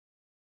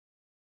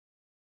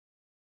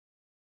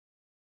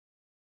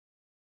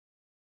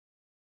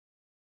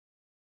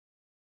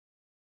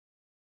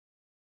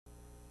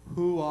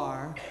Who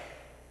are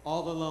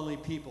all the lonely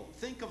people?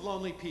 Think of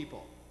lonely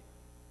people.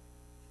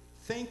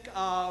 Think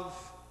of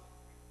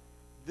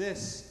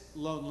this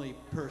lonely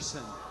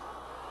person.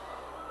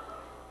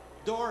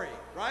 Dory,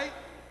 right?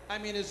 I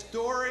mean, is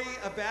Dory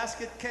a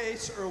basket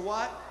case or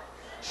what?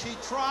 She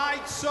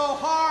tried so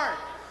hard.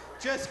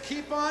 Just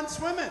keep on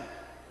swimming.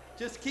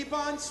 Just keep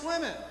on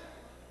swimming.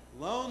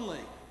 Lonely.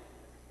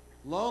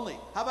 Lonely.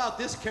 How about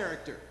this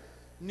character?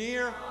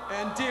 Near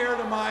and dear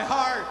to my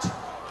heart.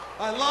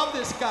 I love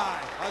this guy.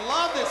 I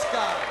love this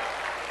guy.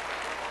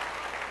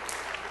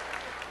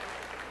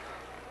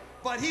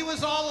 But he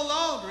was all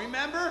alone,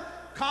 remember?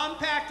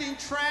 Compacting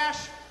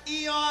trash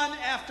eon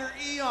after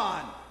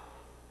eon.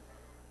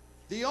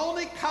 The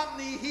only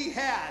company he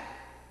had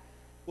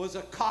was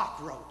a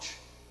cockroach.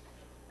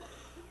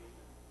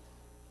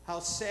 How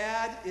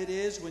sad it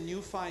is when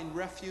you find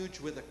refuge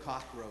with a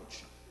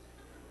cockroach.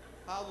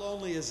 How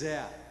lonely is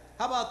that?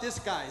 How about this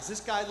guy? Is this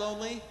guy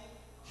lonely?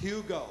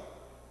 Hugo.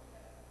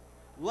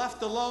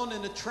 Left alone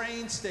in a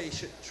train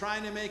station,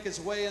 trying to make his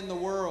way in the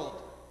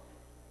world.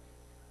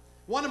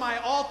 One of my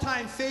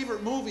all-time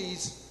favorite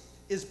movies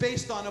is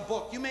based on a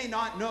book. You may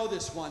not know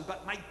this one,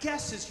 but my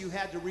guess is you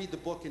had to read the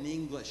book in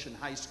English in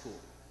high school.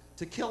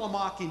 To Kill a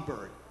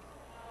Mockingbird.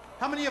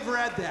 How many have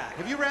read that?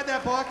 Have you read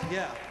that book?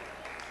 Yeah.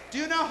 Do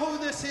you know who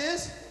this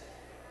is?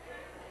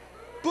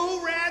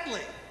 Boo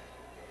Radley.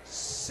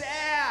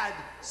 Sad,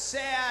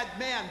 sad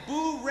man.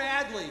 Boo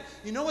Radley.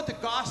 You know what the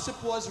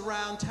gossip was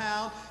around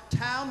town?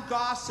 Town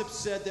gossip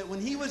said that when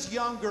he was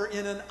younger,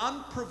 in an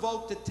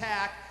unprovoked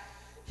attack,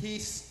 he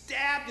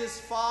stabbed his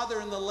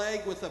father in the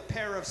leg with a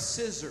pair of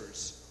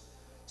scissors.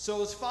 So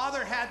his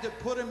father had to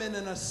put him in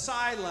an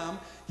asylum.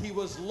 He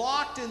was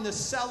locked in the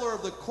cellar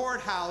of the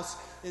courthouse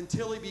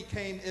until he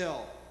became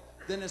ill.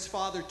 Then his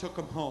father took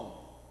him home.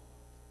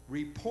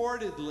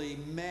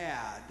 Reportedly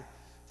mad,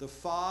 the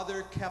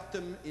father kept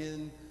him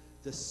in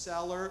the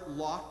cellar,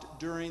 locked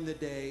during the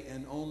day,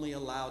 and only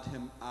allowed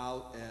him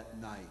out at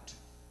night.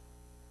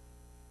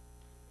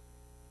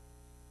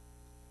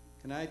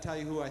 Can I tell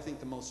you who I think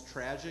the most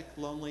tragic,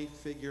 lonely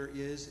figure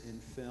is in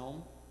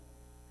film?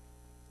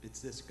 It's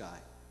this guy.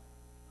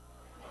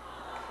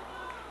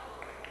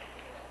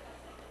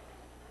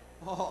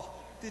 Oh,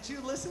 did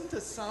you listen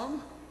to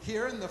some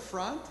here in the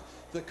front?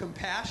 The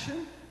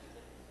compassion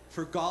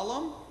for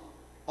Gollum,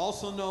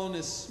 also known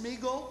as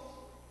Smeagol.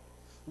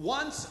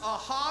 Once a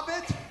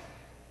hobbit,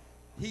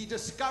 he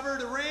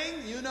discovered a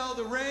ring. You know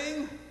the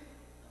ring.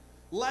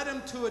 Led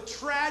him to a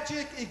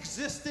tragic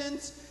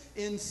existence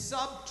in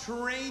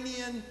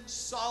subterranean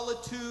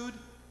solitude.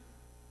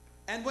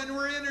 And when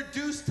we're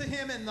introduced to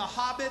him in The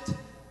Hobbit,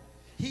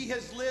 he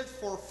has lived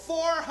for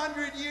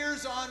 400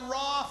 years on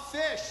raw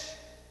fish.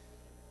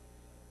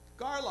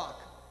 Garlock.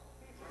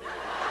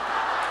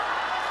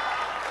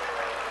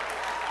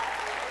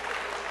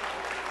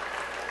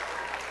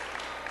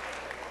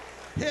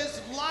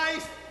 His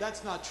life,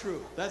 that's not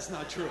true. That's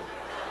not true.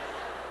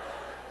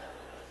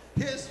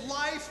 His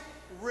life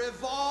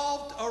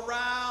revolved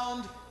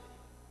around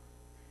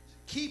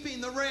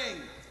keeping the ring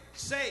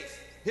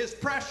safe, his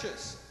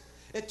precious.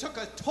 It took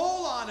a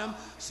toll on him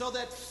so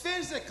that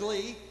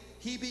physically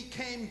he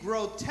became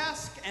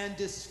grotesque and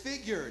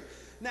disfigured.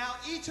 Now,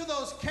 each of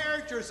those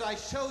characters I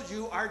showed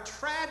you are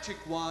tragic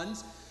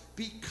ones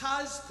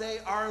because they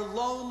are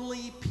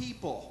lonely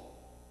people.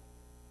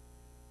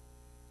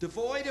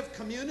 Devoid of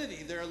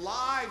community, their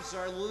lives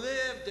are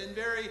lived in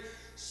very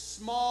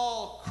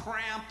small,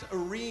 cramped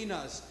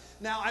arenas.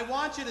 Now, I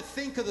want you to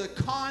think of the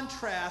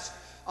contrast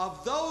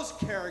of those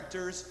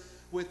characters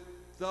with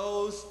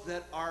those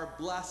that are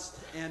blessed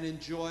and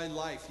enjoy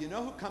life. You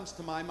know who comes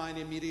to my mind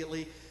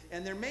immediately?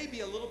 And there may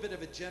be a little bit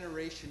of a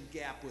generation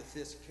gap with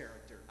this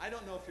character. I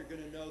don't know if you're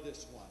going to know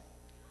this one.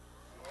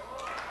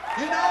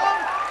 You know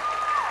him?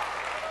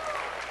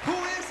 Who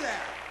is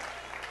that?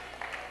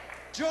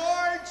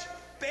 George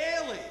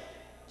Bailey.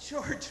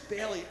 George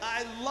Bailey.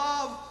 I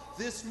love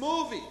this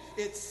movie.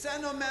 It's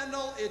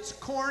sentimental, it's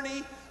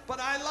corny, but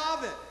I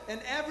love it.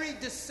 And every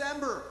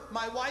December,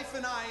 my wife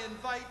and I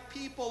invite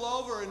people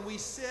over and we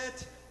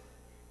sit.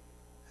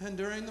 And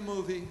during the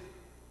movie,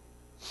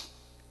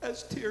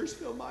 as tears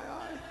fill my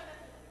eye,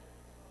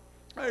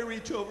 I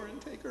reach over and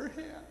take her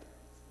hand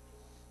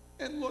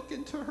and look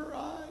into her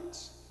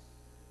eyes.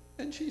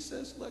 And she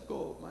says, "Let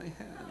go of my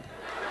hand."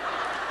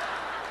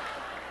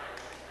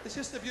 It's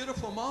just a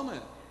beautiful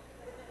moment.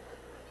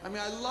 I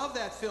mean, I love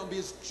that film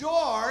because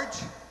George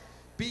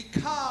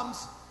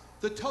becomes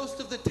the toast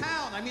of the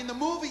town. I mean, the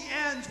movie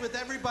ends with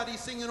everybody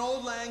singing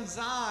Auld Lang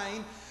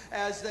Syne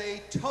as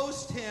they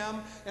toast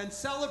him and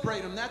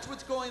celebrate him. That's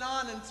what's going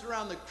on, and it's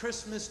around the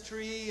Christmas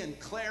tree, and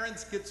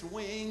Clarence gets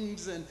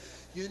wings, and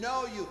you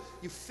know,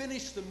 you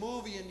finish the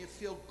movie and you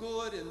feel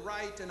good and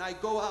right, and I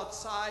go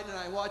outside and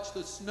I watch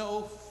the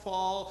snow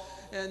fall,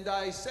 and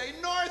I say,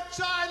 "North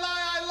China,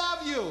 I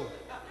love you."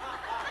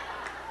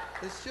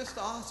 It's just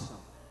awesome.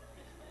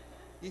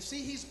 You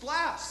see, he's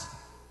blessed.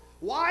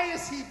 Why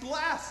is he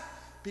blessed?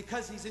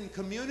 Because he's in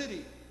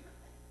community.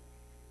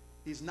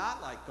 He's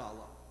not like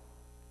Gollum.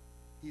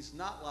 He's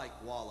not like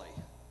Wally.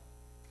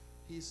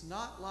 He's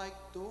not like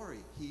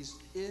Dory. He's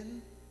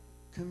in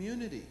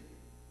community.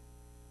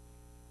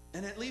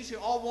 And it leaves you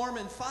all warm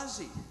and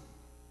fuzzy.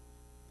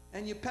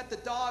 And you pet the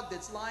dog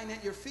that's lying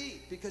at your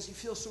feet because you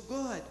feel so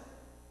good.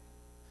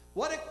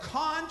 What a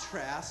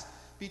contrast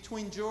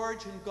between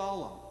George and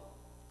Gollum.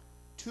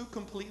 Two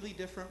completely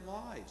different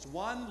lives.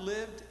 One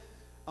lived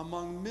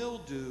among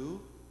mildew,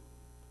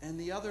 and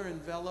the other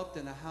enveloped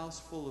in a house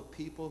full of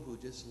people who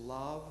just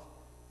love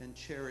and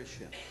cherish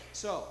him.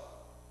 So,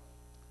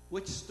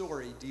 which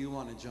story do you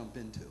want to jump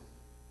into?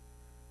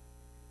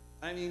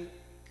 I mean,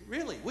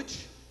 really,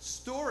 which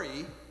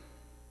story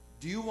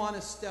do you want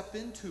to step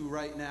into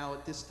right now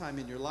at this time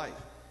in your life?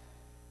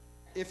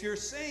 If you're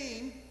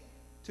saying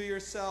to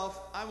yourself,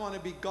 I want to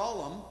be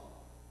Gollum,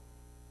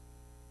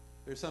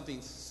 there's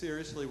something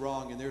seriously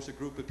wrong, and there's a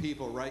group of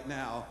people right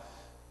now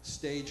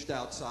staged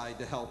outside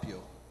to help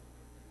you.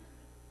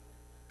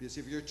 Because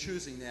if you're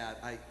choosing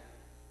that, I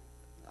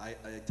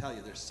tell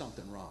you there's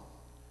something wrong.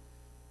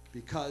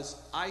 Because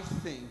I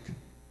think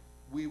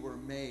we were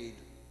made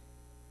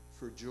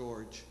for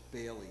George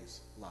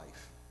Bailey's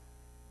life.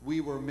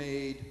 We were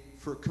made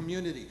for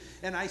community.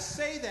 And I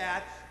say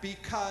that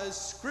because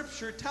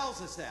Scripture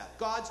tells us that,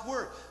 God's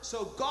Word.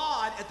 So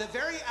God, at the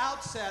very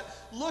outset,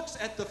 looks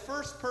at the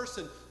first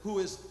person who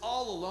is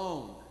all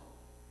alone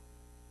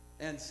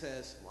and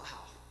says, wow,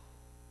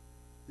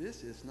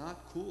 this is not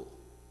cool.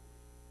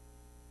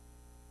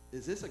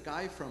 Is this a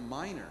guy from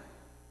Minor?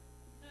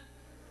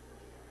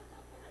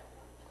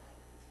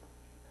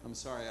 I'm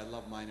sorry, I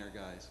love Minor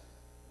guys.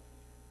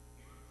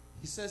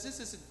 He says, this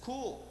isn't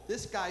cool.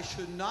 This guy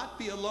should not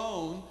be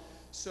alone,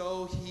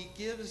 so he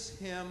gives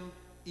him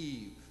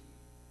Eve.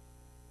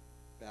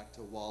 Back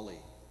to Wally.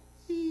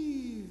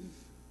 Eve.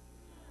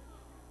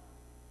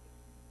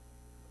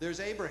 There's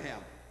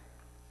Abraham,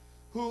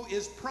 who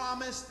is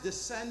promised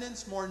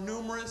descendants more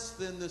numerous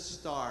than the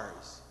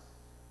stars.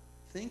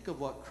 Think of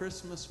what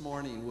Christmas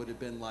morning would have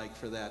been like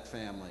for that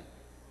family,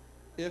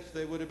 if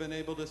they would have been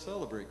able to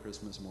celebrate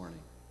Christmas morning.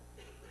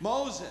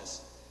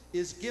 Moses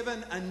is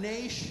given a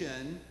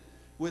nation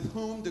with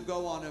whom to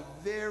go on a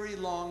very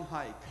long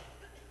hike.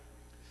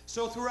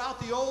 So throughout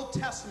the Old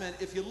Testament,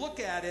 if you look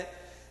at it,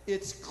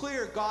 it's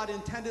clear God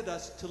intended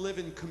us to live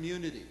in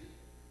community.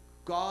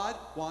 God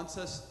wants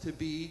us to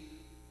be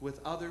with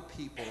other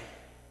people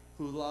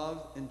who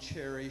love and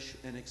cherish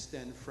and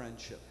extend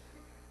friendship.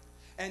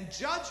 And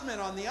judgment,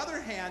 on the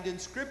other hand, in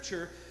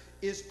Scripture,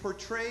 is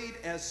portrayed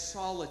as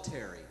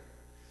solitary.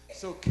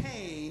 So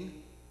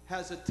Cain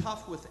has a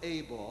tough with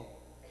Abel,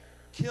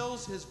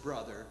 kills his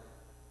brother,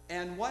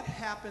 and what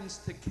happens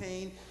to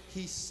Cain?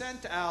 He's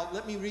sent out,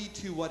 let me read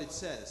to you what it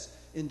says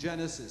in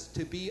Genesis,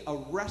 to be a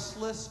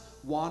restless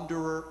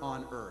wanderer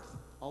on earth,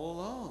 all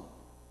alone,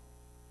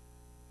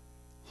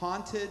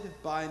 haunted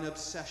by an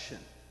obsession.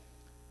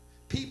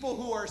 People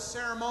who are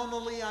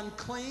ceremonially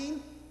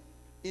unclean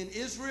in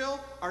Israel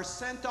are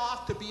sent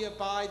off to be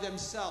by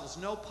themselves.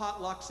 No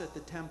potlucks at the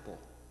temple.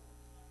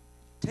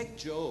 Take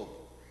Job.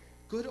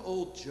 Good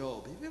old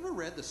Job. Have you ever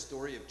read the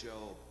story of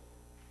Job?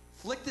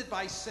 Afflicted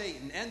by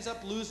Satan, ends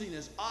up losing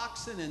his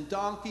oxen and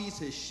donkeys,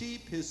 his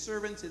sheep, his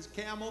servants, his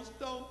camels.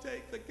 Don't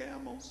take the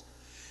camels.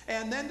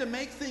 And then to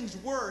make things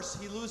worse,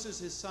 he loses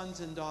his sons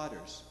and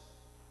daughters.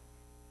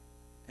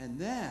 And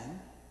then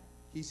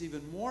he's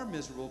even more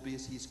miserable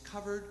because he's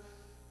covered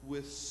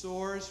with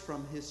sores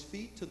from his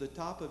feet to the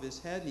top of his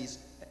head. And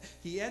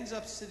he ends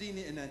up sitting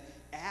in an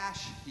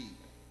ash heap,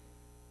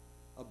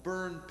 a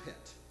burn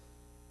pit,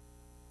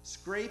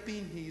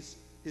 scraping his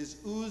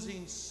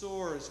oozing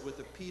sores with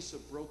a piece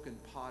of broken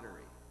pottery.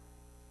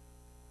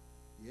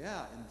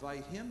 Yeah,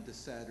 invite him to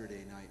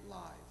Saturday Night Live.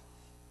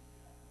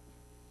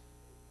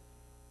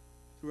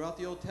 Throughout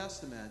the Old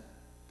Testament,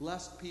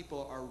 blessed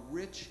people are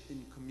rich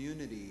in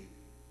community,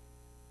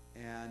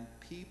 and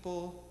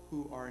people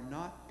who are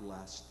not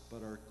blessed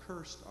but are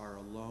cursed are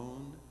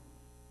alone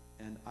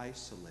and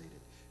isolated.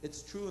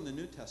 It's true in the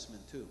New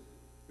Testament too.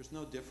 There's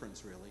no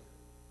difference really.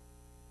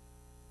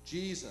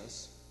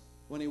 Jesus,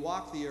 when he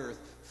walked the earth,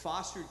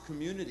 fostered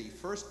community,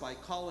 first by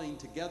calling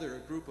together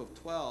a group of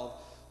 12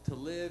 to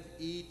live,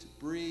 eat,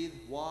 breathe,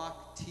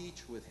 walk,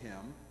 teach with him.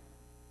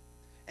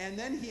 And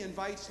then he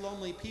invites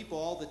lonely people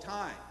all the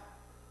time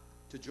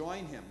to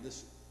join him.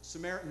 This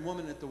Samaritan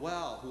woman at the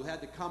well who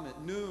had to come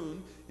at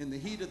noon in the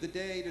heat of the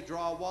day to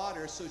draw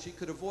water so she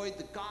could avoid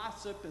the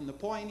gossip and the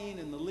pointing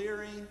and the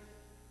leering.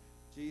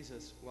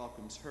 Jesus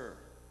welcomes her.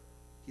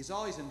 He's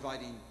always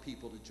inviting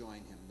people to join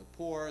him, the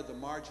poor, the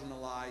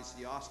marginalized,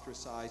 the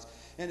ostracized.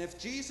 And if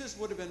Jesus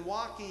would have been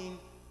walking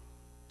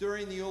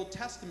during the Old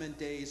Testament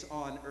days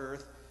on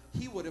earth,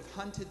 he would have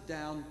hunted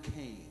down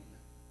Cain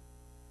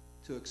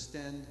to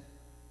extend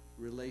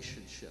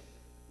relationship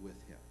with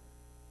him.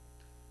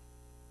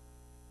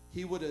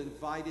 He would have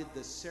invited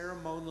the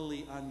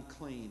ceremonially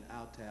unclean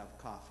out to have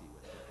coffee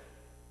with him.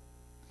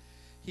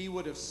 He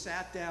would have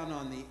sat down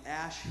on the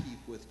ash heap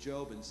with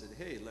Job and said,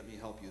 hey, let me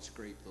help you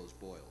scrape those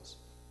boils.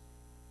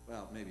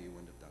 Well, maybe he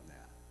wouldn't have done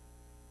that.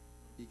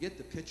 You get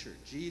the picture.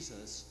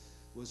 Jesus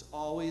was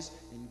always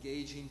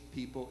engaging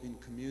people in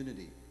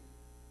community.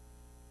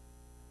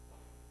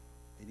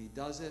 And he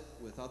does it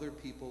with other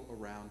people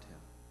around him.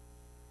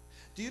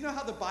 Do you know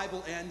how the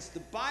Bible ends? The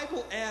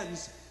Bible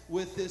ends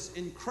with this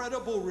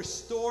incredible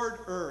restored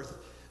earth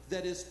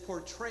that is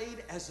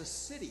portrayed as a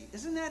city.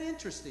 Isn't that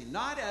interesting?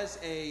 Not as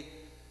a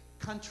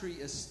country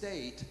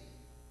estate,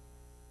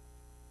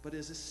 but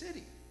as a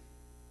city.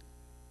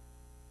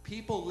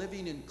 People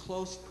living in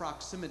close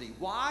proximity.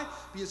 Why?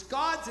 Because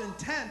God's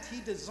intent, he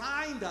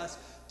designed us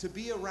to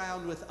be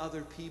around with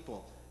other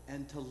people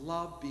and to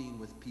love being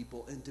with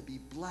people and to be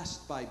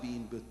blessed by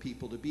being with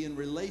people, to be in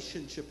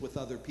relationship with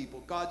other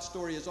people. God's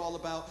story is all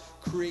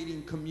about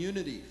creating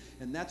community,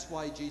 and that's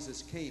why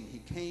Jesus came. He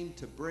came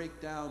to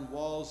break down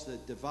walls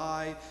that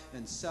divide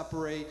and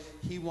separate.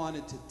 He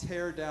wanted to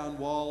tear down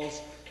walls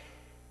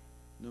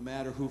no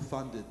matter who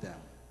funded them.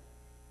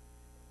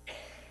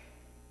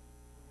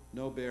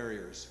 No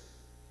barriers,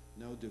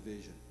 no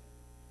division.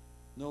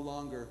 No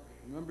longer,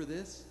 remember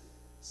this?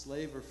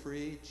 Slave or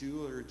free,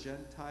 Jew or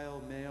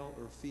Gentile, male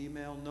or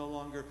female, no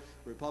longer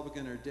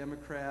Republican or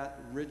Democrat,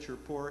 rich or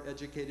poor,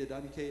 educated,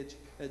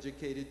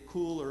 uneducated,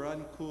 cool or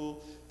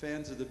uncool,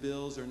 fans of the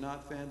Bills or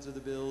not fans of the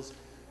Bills.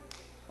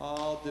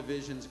 All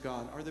divisions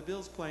gone. Are the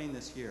Bills playing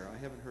this year? I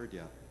haven't heard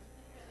yet.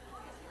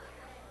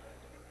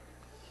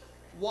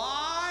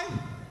 Why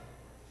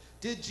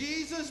did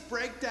Jesus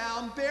break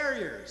down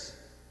barriers?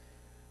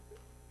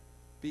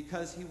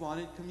 Because he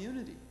wanted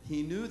community.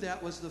 He knew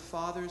that was the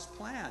Father's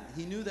plan.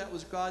 He knew that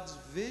was God's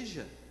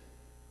vision.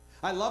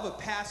 I love a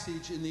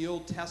passage in the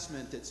Old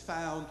Testament that's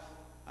found.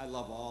 I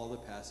love all the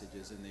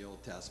passages in the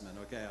Old Testament.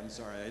 Okay, I'm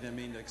sorry. I didn't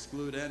mean to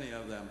exclude any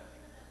of them.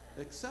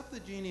 Except the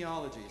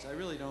genealogies. I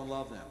really don't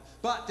love them.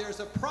 But there's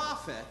a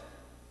prophet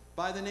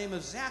by the name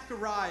of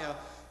Zechariah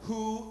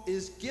who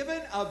is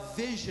given a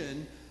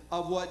vision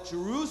of what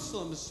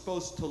Jerusalem is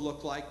supposed to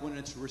look like when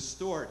it's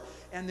restored.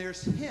 And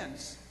there's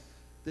hints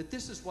that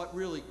this is what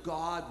really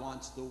God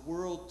wants the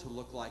world to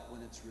look like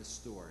when it's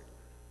restored.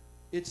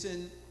 It's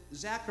in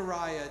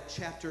Zechariah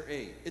chapter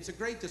 8. It's a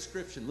great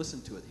description.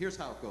 Listen to it. Here's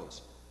how it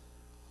goes.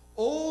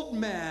 Old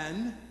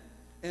men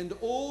and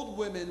old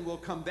women will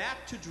come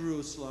back to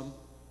Jerusalem,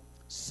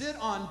 sit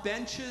on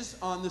benches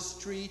on the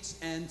streets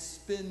and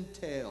spin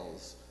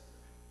tales,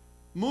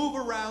 move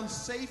around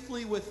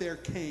safely with their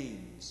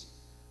canes,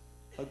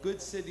 a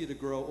good city to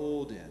grow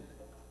old in.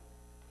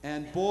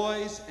 And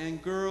boys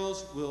and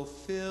girls will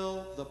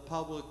fill the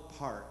public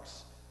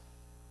parks,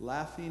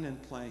 laughing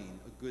and playing,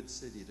 a good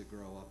city to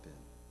grow up in.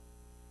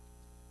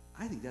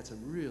 I think that's a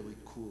really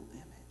cool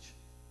image.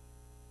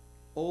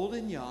 Old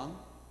and young,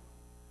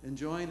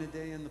 enjoying a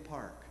day in the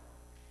park.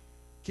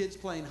 Kids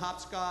playing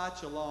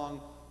hopscotch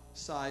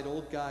alongside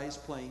old guys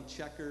playing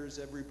checkers,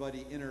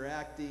 everybody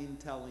interacting,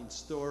 telling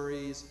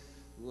stories,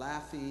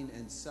 laughing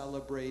and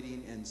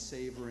celebrating and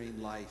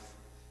savoring life.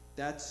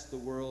 That's the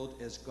world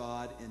as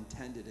God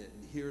intended it.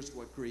 And here's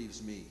what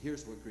grieves me.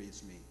 Here's what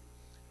grieves me.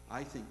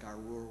 I think our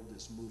world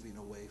is moving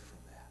away from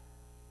that.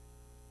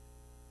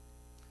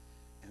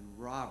 And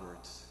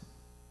Roberts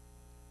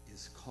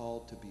is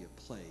called to be a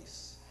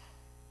place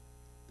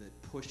that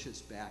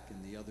pushes back in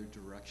the other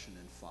direction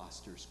and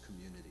fosters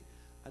community.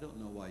 I don't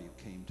know why you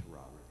came to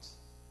Roberts,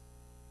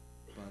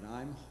 but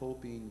I'm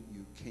hoping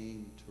you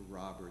came to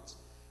Roberts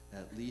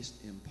at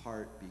least in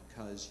part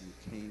because you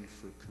came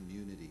for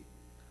community.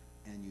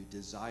 And you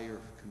desire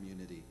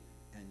community,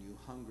 and you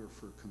hunger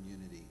for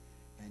community,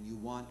 and you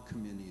want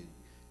community,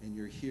 and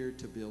you're here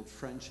to build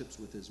friendships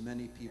with as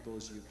many people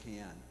as you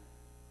can.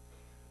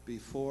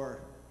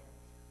 Before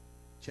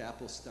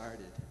chapel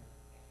started,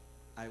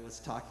 I was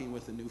talking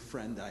with a new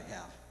friend I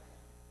have.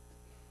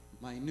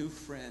 My new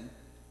friend,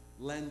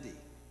 Lendy.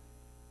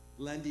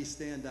 Lendy,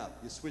 stand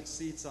up. You switch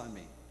seats on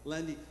me.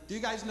 Lendy, do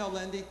you guys know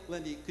Lendy?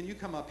 Lendy, can you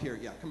come up here?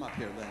 Yeah, come up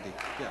here, Lendy.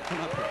 Yeah,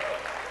 come up here.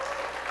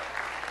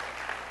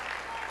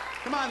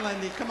 Come on,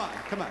 Lendy. Come on.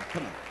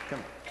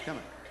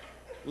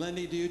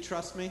 Lendy, do you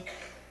trust me?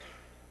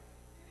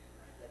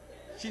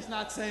 She's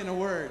not saying a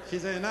word.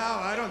 She's saying, no,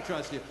 I don't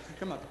trust you.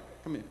 Come up.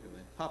 Come here,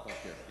 Lendy. Hop up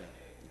here. Yeah.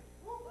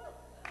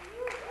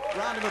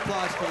 Round of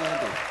applause for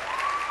Lendy.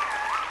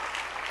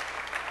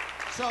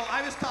 So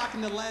I was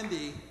talking to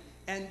Lendy,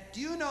 and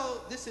do you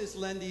know this is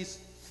Lendy's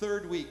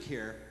third week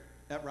here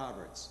at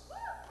Roberts?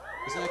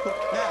 Isn't that cool?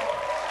 Now,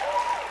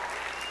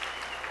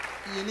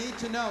 you need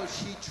to know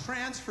she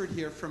transferred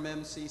here from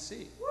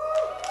MCC.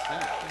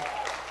 Yeah.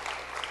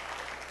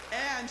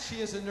 And she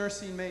is a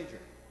nursing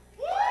major.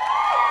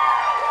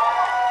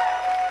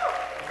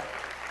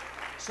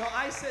 So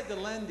I said to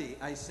Lendy,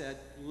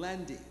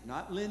 Lendy,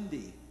 not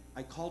Lindy.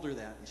 I called her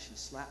that and she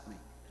slapped me.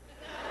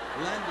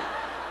 Lendy.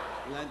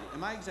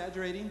 Am I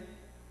exaggerating?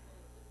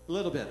 A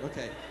little bit,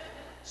 okay.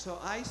 So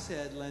I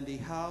said, Lendy,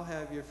 how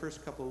have your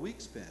first couple of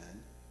weeks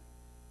been?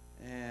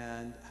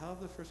 And how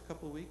have the first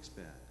couple of weeks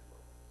been?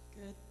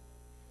 Good.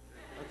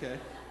 Okay.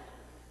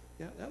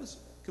 Yeah,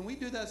 can we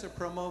do that as a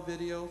promo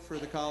video for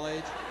the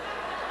college?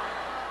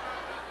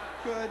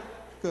 Good.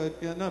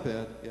 Yeah, not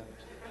bad. Yeah.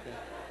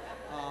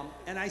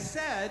 And I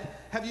said,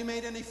 have you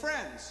made any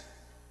friends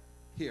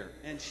here?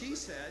 And she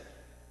said,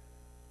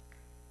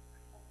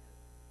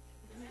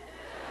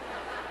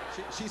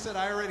 She said,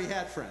 I already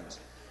had friends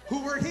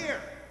who were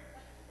here.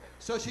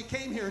 So she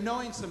came here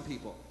knowing some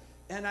people.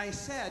 And I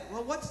said,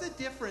 well, what's the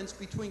difference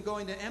between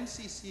going to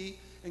MCC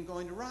and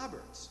going to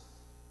Roberts?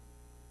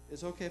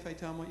 Is it okay if I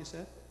tell them what you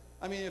said?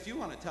 I mean, if you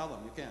want to tell them,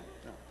 you can.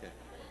 No, okay.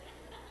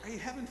 Are you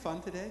having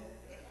fun today?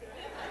 Yeah.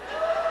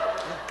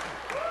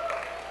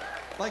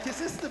 Like, is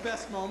this the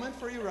best moment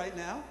for you right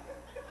now?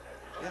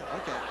 Yeah,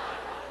 okay.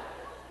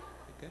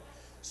 Okay.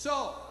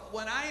 So,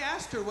 when I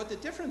asked her what the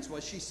difference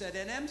was, she said,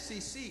 at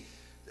MCC,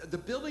 the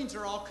buildings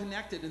are all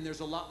connected and there's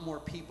a lot more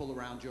people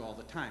around you all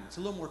the time. It's a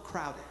little more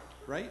crowded,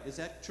 right? Is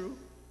that true?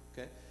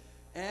 Okay.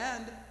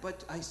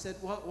 But I said,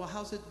 well,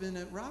 how's it been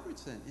at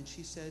Roberts then? And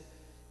she said,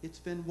 it's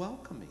been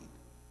welcoming.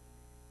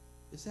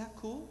 Is that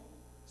cool?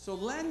 So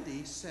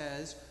Lendy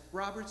says,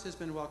 Roberts has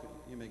been welcoming.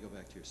 You may go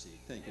back to your seat.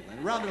 Thank you,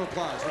 Lendy. Round of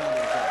applause, round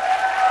of applause.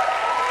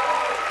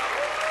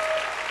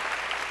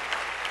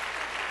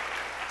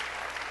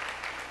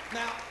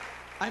 Now,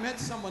 I met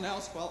someone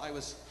else while I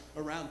was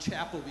around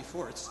chapel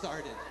before it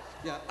started.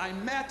 Yeah, I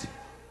met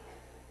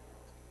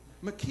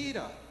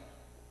Makita.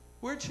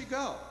 Where'd she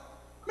go?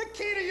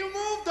 Makita, you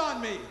moved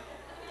on me!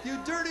 You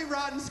dirty,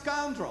 rotten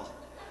scoundrel.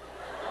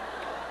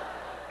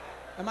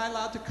 Am I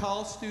allowed to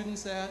call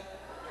students that?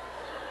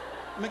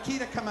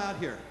 Makita, come out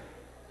here.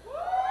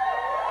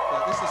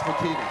 Yeah, this is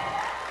Makita.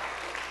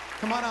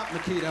 Come on up,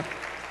 Makita.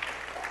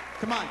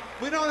 Come on.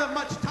 We don't have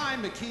much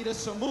time, Makita,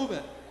 so move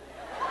it.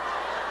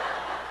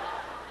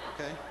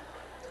 Okay?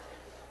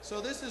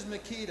 So this is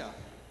Makita.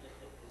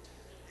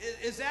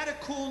 Is that a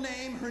cool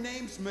name? Her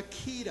name's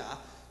Makita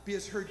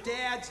because her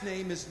dad's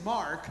name is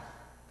Mark,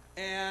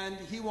 and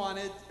he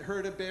wanted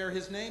her to bear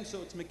his name,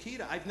 so it's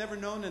Makita. I've never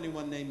known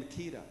anyone named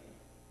Makita.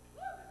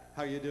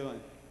 How you doing?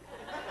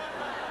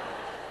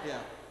 Yeah.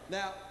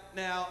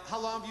 Now, how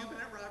long have you been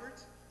at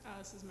Roberts?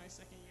 This is my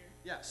second year.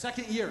 Yeah,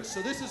 second year.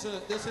 So this is,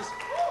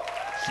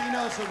 she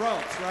knows the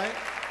ropes, right?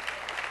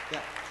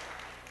 Yeah.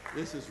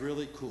 This is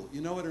really cool.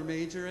 You know what her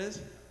major is?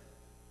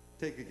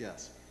 Take a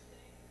guess.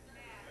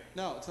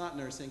 No, it's not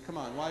nursing. Come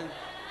on.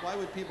 Why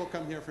would people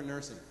come here for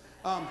nursing?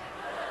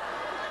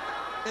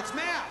 It's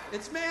math.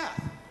 It's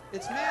math.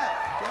 It's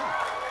math.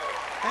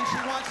 Yeah. And she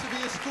wants to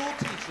be a school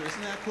teacher.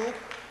 Isn't that cool?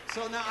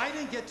 So now I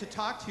didn't get to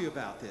talk to you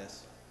about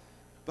this,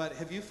 but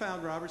have you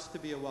found Roberts to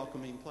be a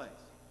welcoming place?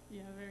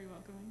 Yeah, very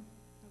welcoming.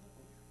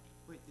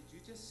 Wait, did you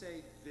just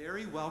say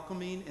very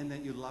welcoming and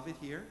that you love it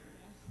here?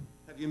 Yeah.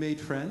 Have you made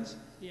friends?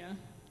 Yeah.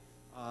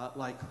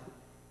 Like,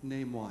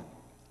 name one.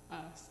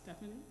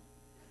 Stephanie.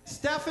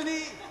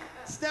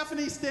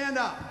 Stephanie, stand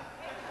up.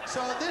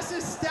 So this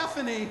is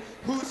Stephanie,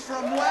 who's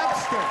from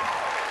Webster.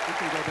 You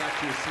can go back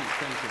to your seat,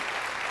 thank you.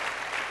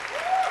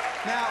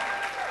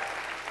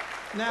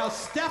 Now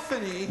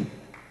Stephanie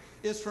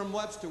is from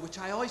Webster, which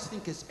I always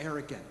think is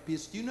arrogant,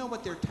 because do you know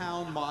what their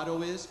town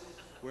motto is?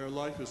 Where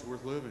life is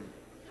worth living.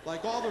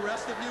 Like all the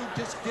rest of you,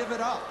 just give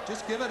it up.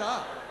 Just give it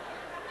up.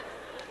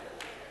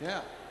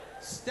 Yeah.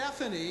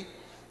 Stephanie,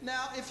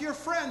 now if you're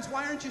friends,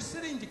 why aren't you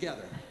sitting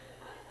together?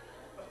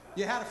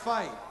 You had a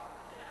fight.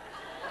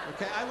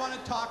 Okay, I want to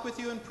talk with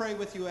you and pray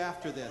with you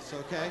after this,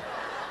 okay?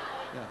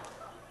 Yeah.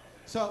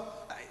 So,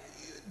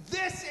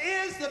 this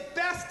is the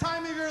best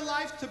time of your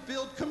life to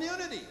build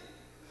community.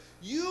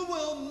 You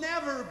will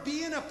never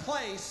be in a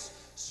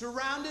place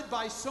surrounded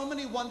by so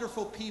many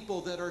wonderful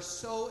people that are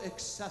so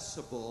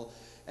accessible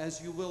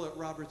as you will at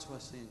Roberts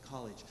Wesleyan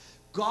College.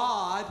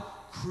 God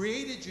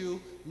created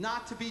you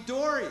not to be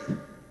Dory.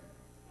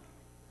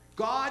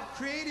 God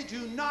created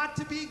you not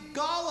to be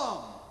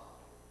Gollum.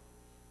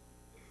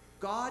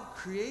 God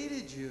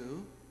created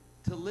you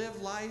to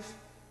live life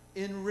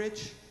in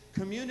rich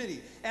community.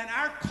 And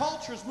our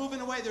culture is moving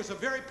away. There's a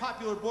very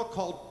popular book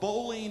called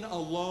Bowling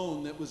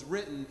Alone that was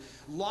written.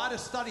 A lot of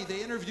study.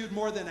 They interviewed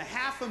more than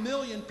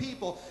 500,000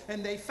 people,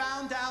 and they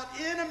found out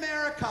in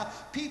America,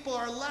 people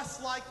are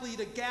less likely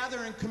to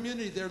gather in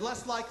community. They're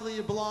less likely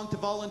to belong to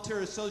volunteer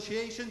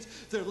associations.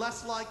 They're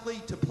less likely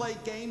to play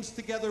games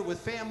together with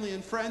family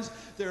and friends.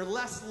 They're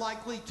less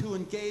likely to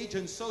engage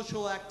in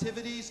social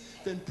activities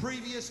than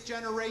previous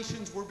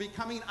generations. Were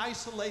becoming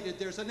isolated.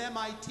 There's an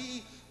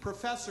MIT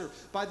professor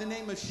by the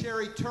name of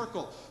Sherry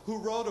Turkle who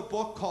wrote a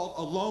book called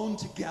Alone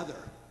Together.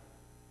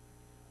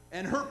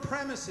 And her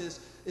premise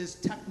is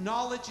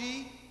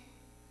technology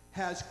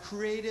has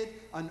created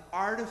an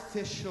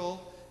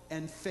artificial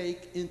and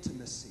fake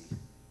intimacy.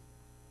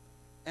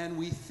 And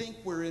we think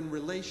we're in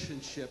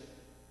relationship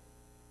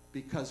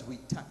because we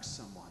text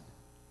someone.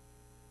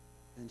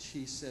 And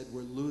she said,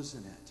 we're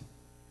losing it.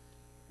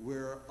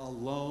 We're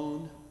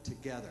alone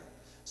together.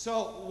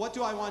 So what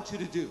do I want you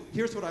to do?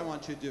 Here's what I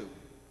want you to do.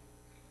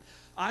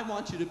 I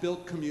want you to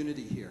build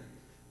community here,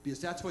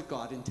 because that's what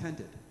God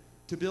intended,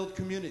 to build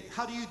community.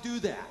 How do you do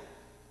that?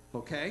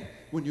 Okay?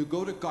 When you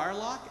go to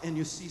Garlock and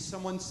you see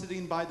someone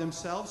sitting by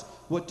themselves,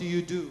 what do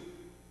you do?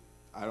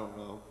 I don't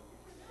know.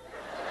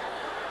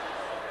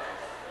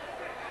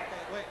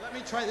 Okay, wait, let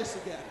me try this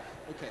again.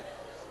 Okay.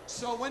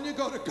 So when you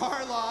go to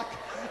Garlock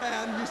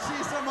and you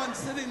see someone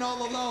sitting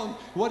all alone,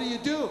 what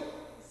do?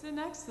 Sit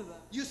next to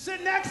them. You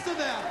sit next to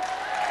them.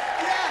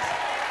 Yes.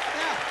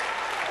 Yeah.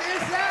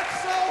 is that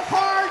so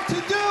hard to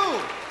do?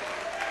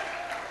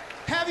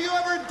 Have you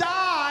ever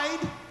died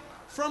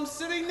from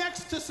sitting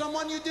next to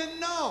someone you didn't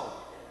know?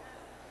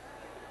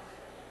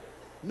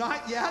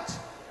 Not yet?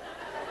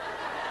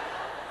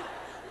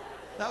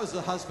 That was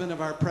the husband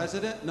of our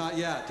president? Not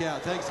yet. Yeah,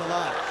 thanks a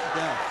lot.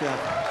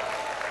 Yeah.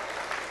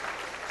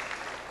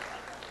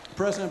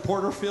 President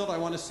Porterfield, I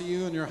want to see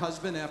you and your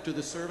husband after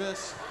the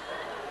service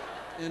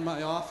in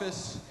my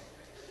office.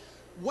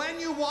 When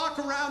you walk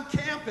around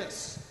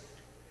campus,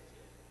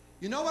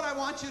 you know what I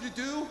want you to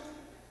do?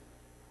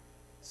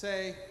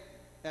 Say,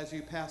 as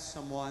you pass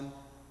someone,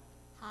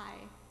 Hi.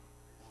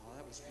 oh,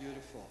 that was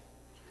beautiful.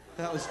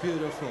 That was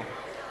beautiful.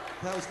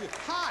 That was good.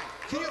 Hi,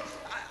 can you,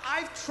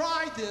 I've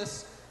tried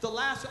this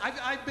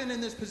I've been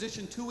in this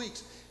position 2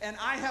 weeks, and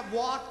I have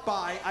walked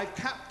by, I've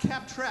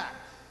kept track.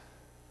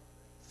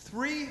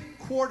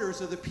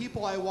 3/4 of the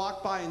people I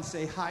walk by and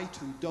say hi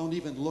to don't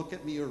even look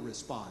at me or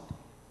respond.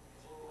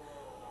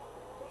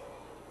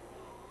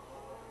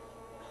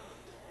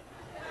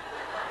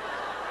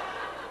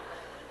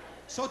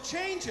 So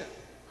change it.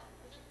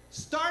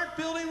 Start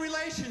building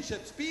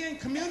relationships. Be in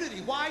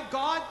community. Why?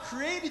 God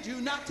created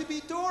you not to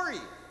be Dory.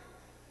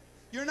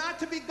 You're not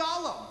to be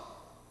Gollum.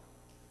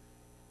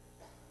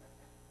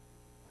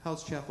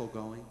 How's chapel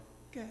going?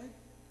 Good.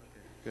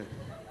 Good.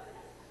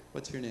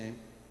 What's your name?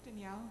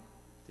 Danielle.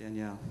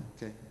 Danielle.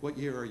 Okay. What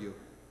year are you?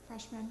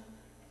 Freshman.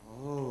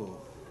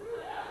 Oh.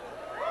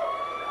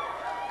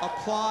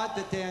 Applaud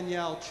that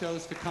Danielle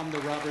chose to come to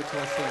Roberts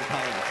Wesleyan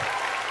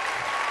College.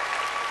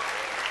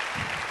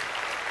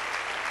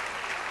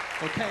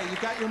 Okay, you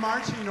got your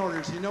marching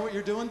orders. You know what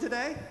you're doing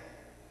today?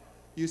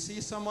 You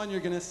see someone, you're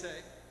going to say,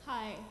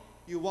 Hi.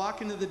 you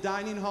walk into the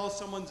dining hall,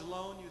 someone's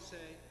alone, you say,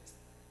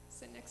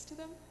 Sit next to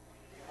them.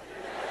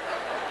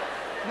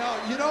 no,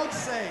 you don't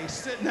say,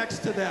 sit next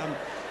to them.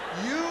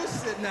 You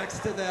sit next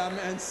to them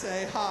and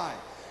say hi.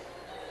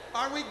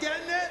 Are we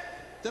getting it?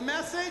 The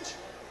message?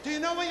 Do you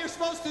know what you're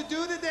supposed to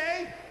do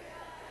today?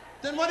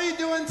 Then what are you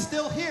doing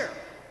still here?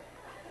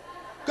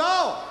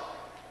 Go!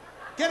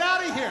 Get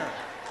out of here!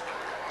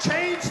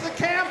 Change the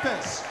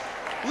campus!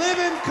 Live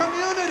in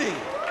community!